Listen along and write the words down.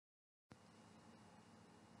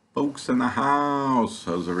Folks in the house,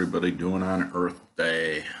 how's everybody doing on Earth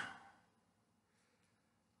Day?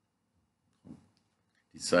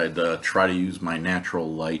 Decided to try to use my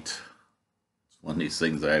natural light. It's one of these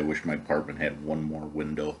things that I wish my apartment had one more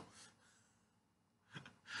window.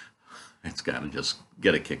 It's got to just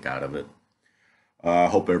get a kick out of it.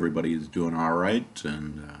 Hope everybody is doing all right,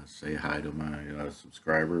 and say hi to my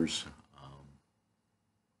subscribers.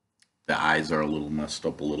 The eyes are a little messed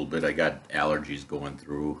up a little bit. I got allergies going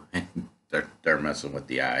through, and they're messing with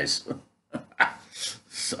the eyes.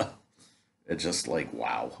 So it's just like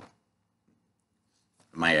wow.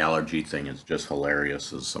 My allergy thing is just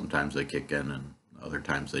hilarious. Is sometimes they kick in, and other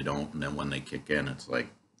times they don't, and then when they kick in, it's like,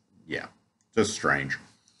 yeah, just strange.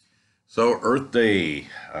 So Earth Day,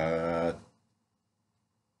 oh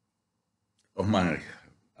my,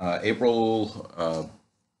 April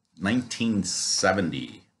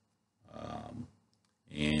 1970.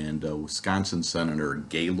 And Wisconsin Senator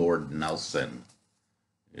Gaylord Nelson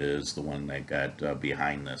is the one that got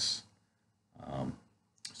behind this.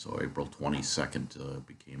 So April 22nd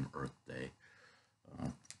became Earth Day.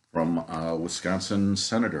 From Wisconsin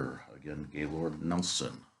Senator, again, Gaylord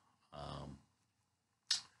Nelson.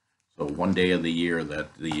 So one day of the year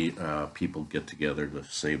that the people get together to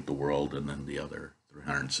save the world, and then the other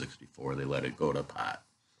 364, they let it go to pot.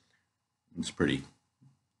 It's pretty,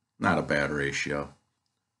 not a bad ratio.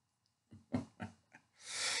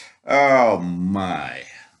 Oh my.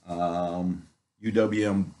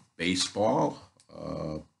 UWM Baseball.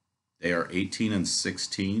 They are 18 and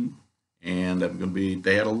 16, and I'm gonna be.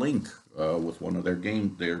 They had a link with one of their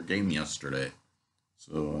game yesterday,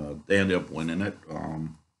 so they ended up winning it.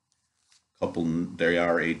 Couple. They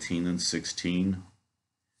are 18 and 16,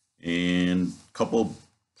 and a couple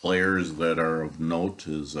players that are of note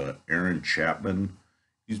is Aaron Chapman.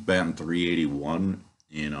 He's batting 381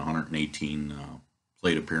 in 118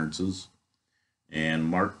 plate appearances, and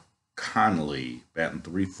Mark Connelly batting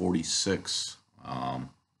 346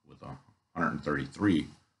 with 133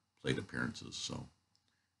 plate appearances. So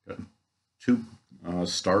got two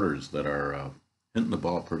starters that are hitting the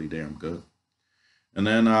ball pretty damn good. And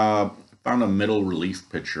then found a middle relief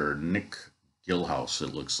pitcher, Nick Gilhaus.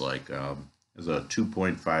 It looks like has a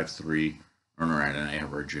 2.53 earner rate and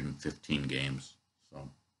average in 15 games. So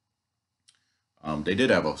they did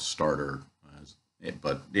have a starter,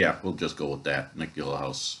 but yeah, we'll just go with that. Nick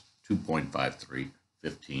Gilhaus, 2.53,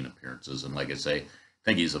 15 appearances, and like I say, I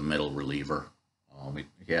think he's a middle reliever.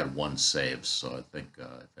 He had one save, so I think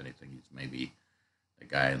if anything, he's maybe the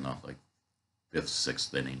guy in the like fifth,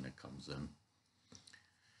 sixth inning that comes in.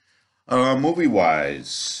 Movie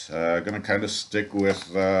wise, gonna kind of stick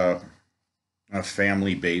with a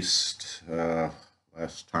family based.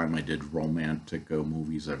 Last time I did romantic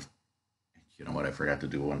movies, you know what, I forgot to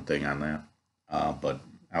do one thing on that, but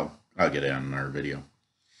I'll get it on our video.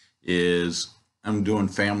 Is I'm doing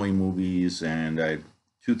family movies, and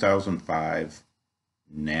 2005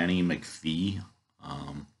 Nanny McPhee,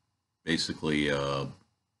 basically I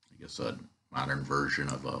guess a modern version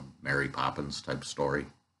of a Mary Poppins type story.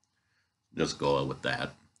 Just go with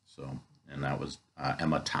that. So, and that was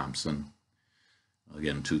Emma Thompson,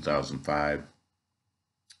 again 2005.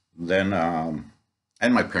 Then I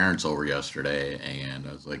had my parents over yesterday, and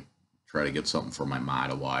I was like, try to get something for my ma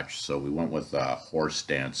to watch. So we went with Horse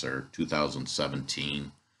Dancer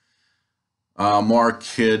 2017. More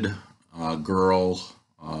kid, girl,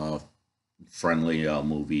 friendly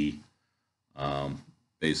movie.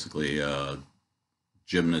 Basically,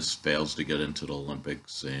 gymnast fails to get into the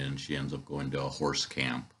Olympics, and she ends up going to a horse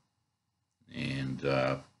camp. And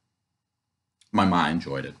my mom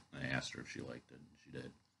enjoyed it. I asked her if she liked it, and she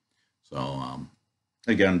did. So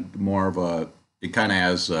again, more of a, it kind of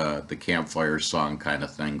has the campfire song kind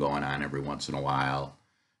of thing going on every once in a while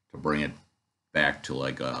to bring it back to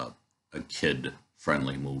like a kid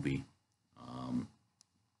friendly movie.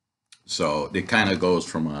 So it kind of goes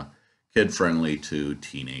from a kid friendly to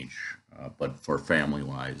teenage. But for family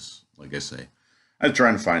wise, like I say, I was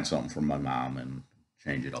trying to find something for my mom and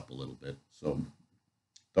change it up a little bit. So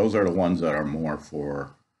those are the ones that are more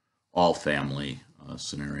for all family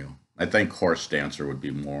scenario. I think Horse Dancer would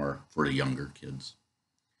be more for the younger kids.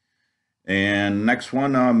 And next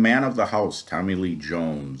one, Man of the House, Tommy Lee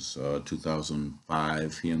Jones,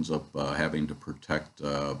 2005. He ends up having to protect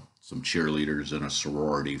some cheerleaders in a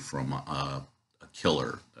sorority from a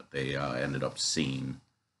killer that they ended up seeing.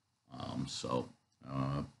 So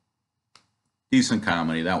decent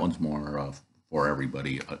comedy. That one's more for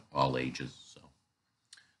everybody, all ages. So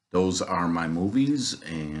those are my movies,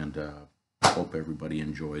 and hope everybody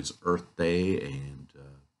enjoys Earth Day, and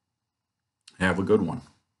have a good one.